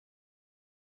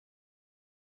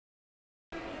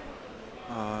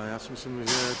Já si myslím,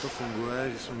 že to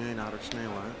funguje, že jsme měli náročný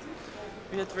let.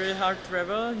 We had very hard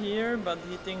travel here, but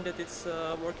he think that it's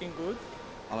working good.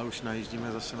 Ale už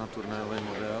najíždíme zase na turnajový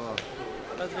model.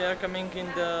 But we are coming in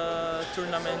the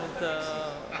tournament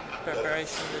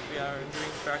preparation that we are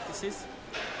doing practices.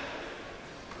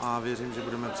 A věřím, že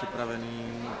budeme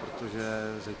připravení, protože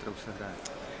zítra už se hraje.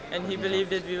 And he believed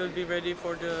that we will be ready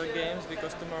for the games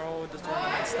because tomorrow the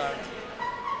tournament starts.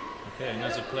 Okay, and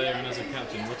as a player and as a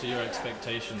captain, what are your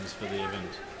expectations for the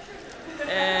event?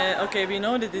 Okay, we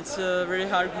know that it's a very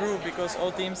hard group because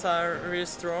all teams are really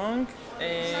strong,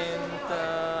 and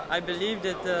I believe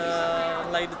that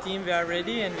like the team we are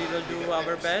ready and we will do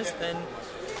our best, and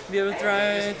we will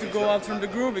try to go out from the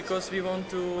group because we want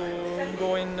to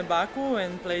go in Baku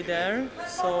and play there.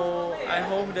 So I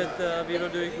hope that we will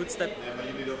do a good step.